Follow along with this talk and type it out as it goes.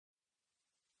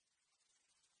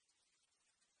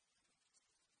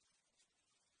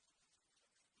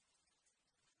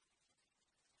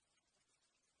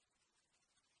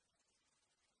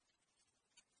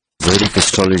Vedic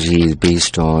astrology is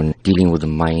based on dealing with the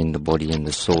mind, the body and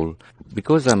the soul.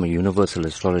 Because I'm a universal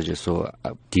astrologer, so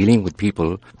dealing with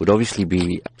people would obviously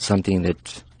be something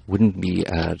that wouldn't be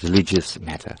a religious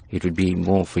matter. It would be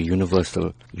more for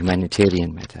universal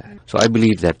humanitarian matter. So I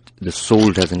believe that the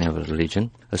soul doesn't have a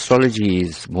religion. Astrology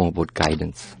is more about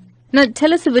guidance. Now,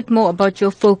 tell us a bit more about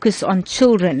your focus on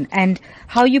children and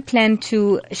how you plan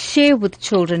to share with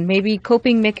children, maybe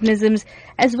coping mechanisms,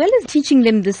 as well as teaching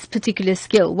them this particular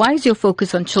skill. Why is your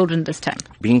focus on children this time?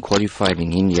 Being qualified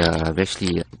in India, I've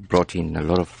actually brought in a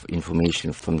lot of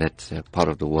information from that part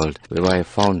of the world, where I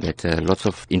found that lots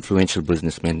of influential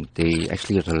businessmen, they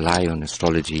actually rely on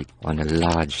astrology on a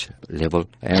large level.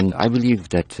 And I believe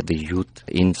that the youth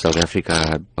in South Africa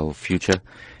are our future.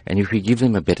 And if we give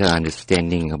them a better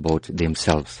understanding about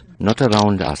themselves, not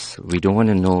around us, we don't want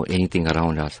to know anything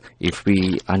around us. If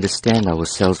we understand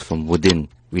ourselves from within,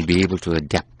 we'll be able to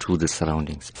adapt to the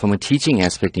surroundings. From a teaching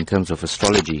aspect in terms of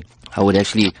astrology, I would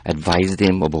actually advise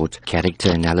them about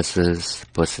character analysis,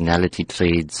 personality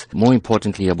traits, more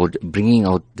importantly about bringing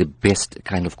out the best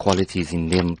kind of qualities in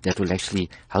them that will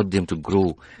actually help them to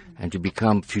grow and to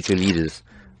become future leaders.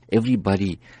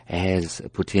 Everybody has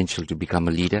potential to become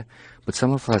a leader, but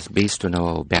some of us, based on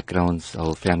our backgrounds,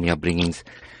 our family upbringings,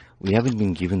 we haven't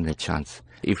been given that chance.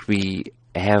 If we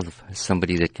have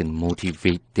somebody that can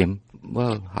motivate them,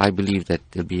 well, I believe that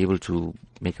they'll be able to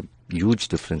make a huge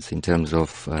difference in terms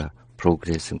of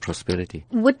progress and prosperity.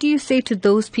 What do you say to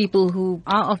those people who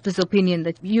are of this opinion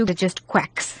that you are just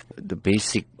quacks? The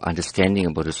basic understanding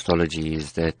about astrology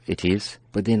is that it is,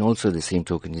 but then also the same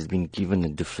token is being given a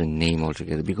different name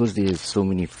altogether because there's so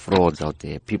many frauds out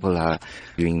there. People are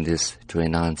doing this to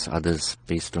enhance others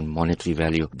based on monetary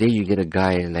value. There you get a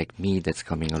guy like me that's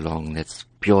coming along, that's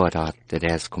pure at heart, that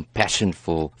has compassion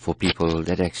for people,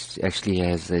 that actually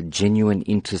has a genuine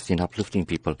interest in uplifting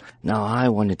people. Now I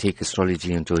want to take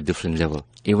astrology into a different level.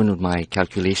 Even with my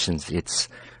calculations, it's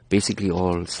basically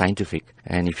all scientific.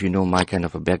 And if you know, my kind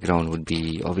of a background would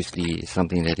be obviously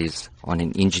something that is on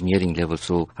an engineering level.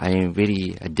 So I am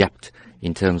very adept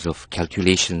in terms of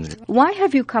calculations. Why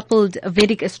have you coupled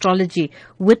Vedic astrology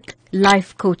with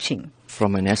life coaching?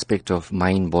 From an aspect of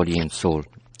mind, body and soul,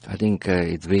 I think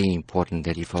it's very important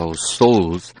that if our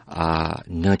souls are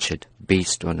nurtured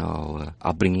based on our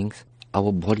upbringings,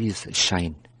 our bodies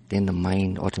shine. Then the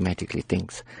mind automatically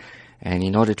thinks. And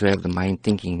in order to have the mind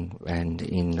thinking, and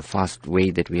in the fast way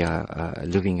that we are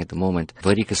living at the moment,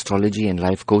 Vedic astrology and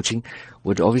life coaching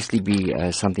would obviously be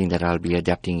something that I'll be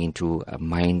adapting into a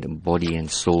mind, body and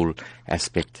soul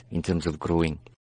aspect in terms of growing.